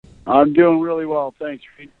I'm doing really well, thanks,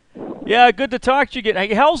 Reed. Yeah, good to talk to you again.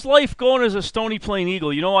 Hey, how's life going as a Stony Plain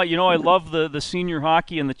Eagle? I love the senior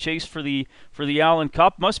hockey and the chase for the Allen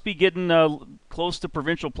Cup. Must be getting close to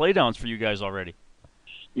provincial playdowns for you guys already.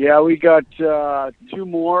 Yeah, we got two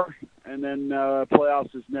more, and then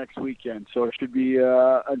playoffs is next weekend, so it should be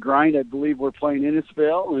a grind. I believe we're playing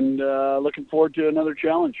Innisfail, and looking forward to another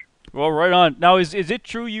challenge. Well, right on. Now, is it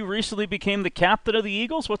true you recently became the captain of the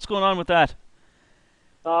Eagles? What's going on with that?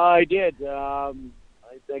 I did.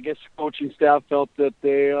 I guess the coaching staff felt that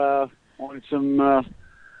they wanted some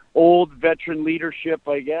old veteran leadership,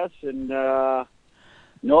 I guess, and no,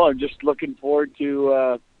 I'm just looking forward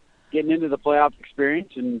to getting into the playoff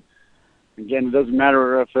experience. And again, it doesn't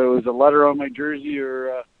matter if it was a letter on my jersey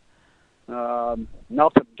or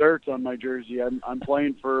nothing dirt on my jersey. I'm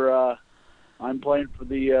playing for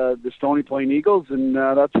the Stony Plain Eagles, and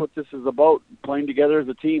that's what this is about: playing together as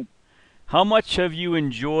a team. How much have you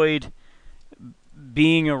enjoyed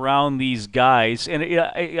being around these guys? And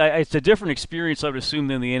it's a different experience, I would assume,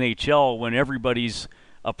 than the NHL when everybody's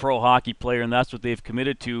a pro hockey player and that's what they've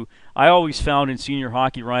committed to. I always found in senior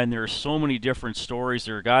hockey, Ryan, there are so many different stories.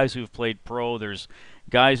 There are guys who've played pro. There's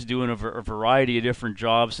guys doing a variety of different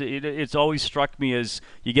jobs. It's always struck me as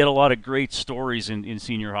you get a lot of great stories in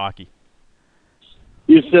senior hockey.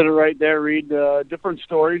 You said it right there, Reed. Different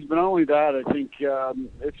stories, but not only that, I think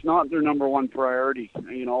it's not their number one priority.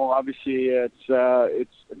 You know, obviously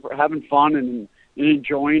it's having fun and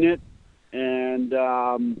enjoying it, and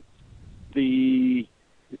the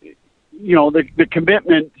the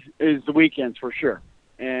commitment is the weekends for sure.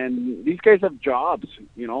 And these guys have jobs.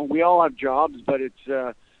 You know, we all have jobs, but it's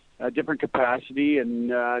a different capacity. And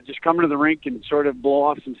just coming to the rink and sort of blow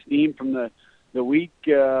off some steam from the week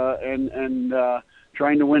and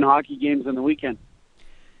trying to win hockey games on the weekend.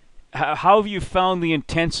 How have you found the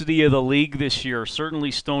intensity of the league this year?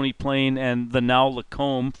 Certainly, Stony Plain and the now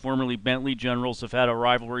Lacombe, formerly Bentley Generals, have had a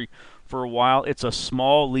rivalry for a while. It's a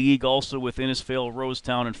small league, also with Innisfail,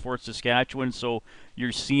 Rosetown, and Fort Saskatchewan, so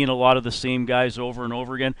you're seeing a lot of the same guys over and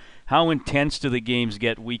over again. How intense do the games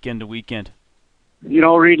get weekend to weekend? You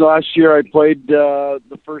know, Reed, last year I played the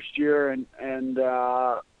first year, and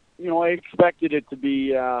I expected it to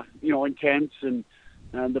be intense and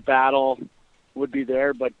the battle would be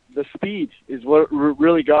there, but the speed is what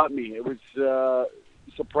really got me. It was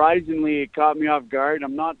surprisingly, it caught me off guard.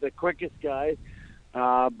 I'm not the quickest guy,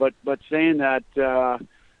 but saying that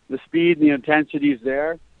the speed and the intensity is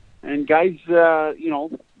there, and guys,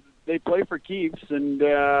 they play for keeps, and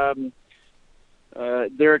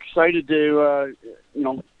they're excited to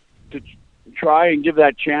try and give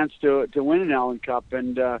that chance to win an Allen Cup.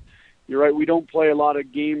 And you're right, we don't play a lot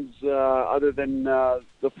of games other than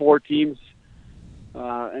the four teams,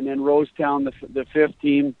 and then Rosetown, the fifth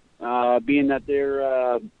team, being that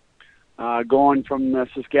they're going from the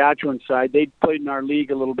Saskatchewan side. They played in our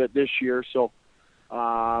league a little bit this year, so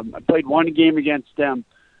I played one game against them.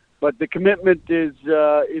 But the commitment is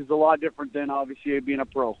a lot different than obviously being a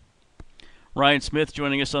pro. Ryan Smith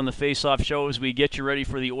joining us on the Face-Off Show as we get you ready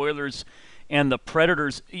for the Oilers and the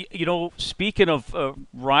Predators. Speaking of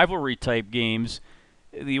rivalry type games,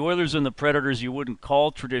 the Oilers and the Predators you wouldn't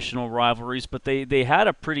call traditional rivalries, but they had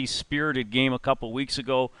a pretty spirited game a couple weeks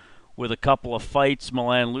ago with a couple of fights.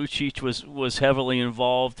 Milan Lucic was heavily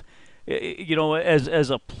involved. As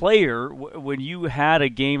a player, when you had a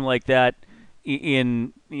game like that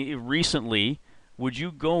in recently, would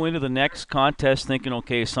you go into the next contest thinking,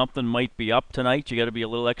 okay, something might be up tonight? You got to be a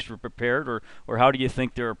little extra prepared, or how do you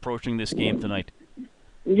think they're approaching this game tonight?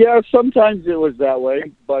 Yeah, sometimes it was that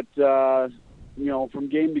way, but from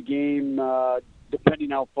game to game,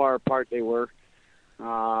 depending how far apart they were.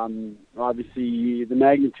 Obviously, the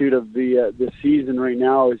magnitude of the season right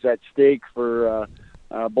now is at stake for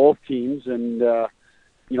both teams, and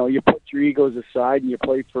you put your egos aside and you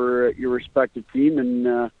play for your respective team,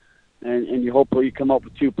 and you hopefully come up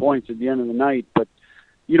with 2 points at the end of the night. But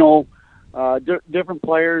different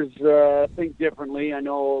players think differently. I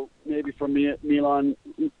know maybe for Milan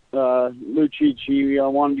Lucic, he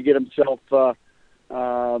wanted to get himself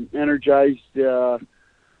energized to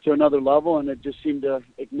another level, and it just seemed to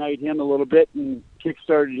ignite him a little bit and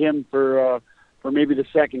kick-started him for maybe the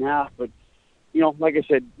second half. But like I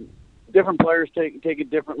said, different players take it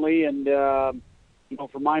differently, and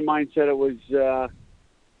for my mindset, it was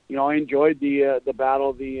I enjoyed the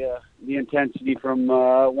battle, the intensity from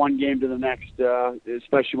one game to the next,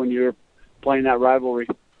 especially when you're playing that rivalry.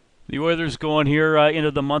 The Oilers going here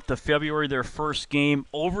into the month of February, their first game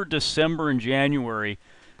over December and January.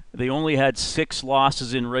 They only had 6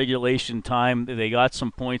 losses in regulation time. They got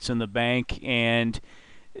some points in the bank, and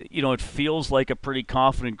it feels like a pretty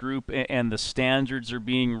confident group, and the standards are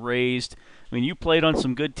being raised. I mean, you played on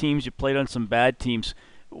some good teams, you played on some bad teams.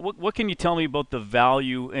 What can you tell me about the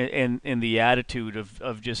value and the attitude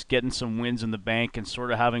of just getting some wins in the bank and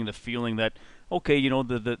sort of having the feeling that, okay,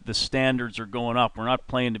 the standards are going up. We're not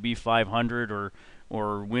playing to be 500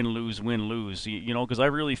 or win lose. Because I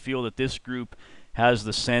really feel that this group has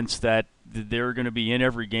the sense that they're going to be in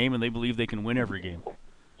every game and they believe they can win every game.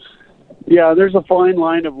 Yeah, there's a fine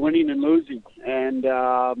line of winning and losing, and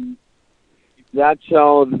that's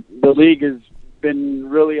how the league has been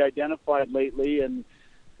really identified lately, and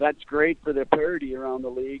that's great for the parity around the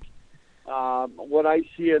league. What I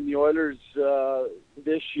see in the Oilers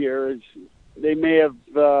this year is they may have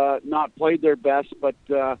not played their best, but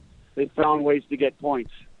they found ways to get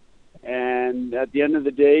points. And at the end of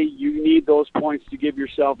the day, you need those points to give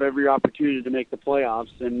yourself every opportunity to make the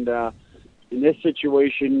playoffs. And in this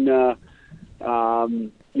situation,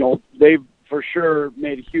 they've for sure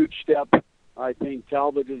made a huge step. I think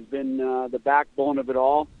Talbot has been the backbone of it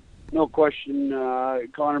all. No question,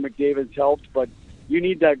 Connor McDavid's helped, but you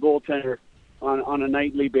need that goaltender on a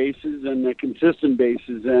nightly basis and a consistent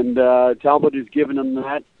basis, and Talbot has given them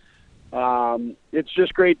that. It's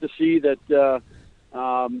just great to see that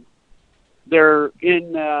they're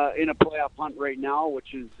in a playoff hunt right now,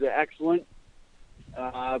 which is excellent.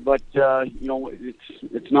 But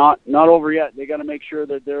it's not over yet. They got to make sure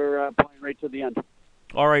that they're playing right to the end.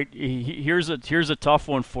 All right, here's a tough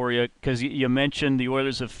one for you, because you mentioned the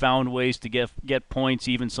Oilers have found ways to get points,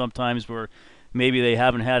 even sometimes where maybe they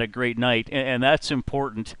haven't had a great night, and that's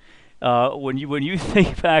important. When you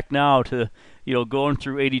think back now to going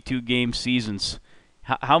through 82 game seasons,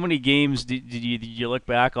 how many games did you look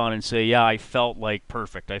back on and say, yeah, I felt like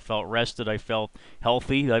perfect, I felt rested, I felt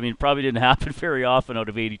healthy? I mean, it probably didn't happen very often out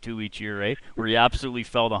of 82 each year, right? Where you absolutely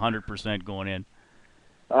felt 100% going in.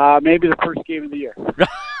 Maybe the first game of the year.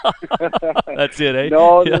 That's it, eh?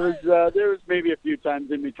 No, there was maybe a few times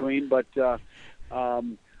in between, but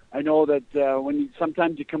I know that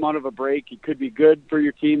sometimes you come out of a break, it could be good for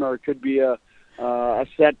your team or it could be a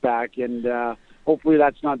setback, and hopefully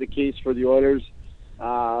that's not the case for the Oilers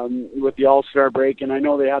with the All-Star break. And I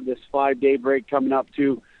know they have this 5-day break coming up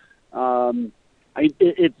too.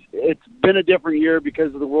 It's been a different year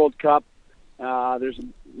because of the World Cup. There's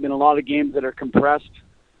been a lot of games that are compressed.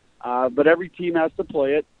 But every team has to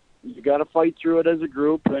play it. You got to fight through it as a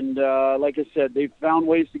group. And like I said, they've found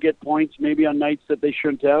ways to get points, maybe on nights that they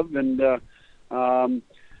shouldn't have. And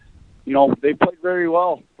they played very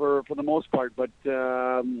well for the most part. But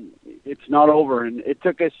it's not over. And it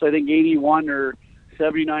took us, I think, 81 or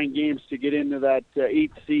 79 games to get into that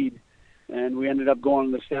 8th seed, and we ended up going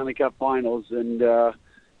to the Stanley Cup Finals. And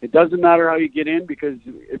it doesn't matter how you get in, because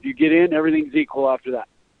if you get in, everything's equal after that.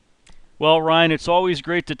 Well, Ryan, it's always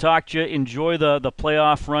great to talk to you. Enjoy the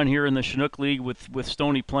playoff run here in the Chinook League with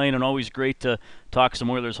Stony Plain, and always great to talk some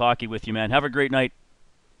Oilers hockey with you, man. Have a great night.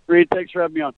 Great. Thanks for having me on.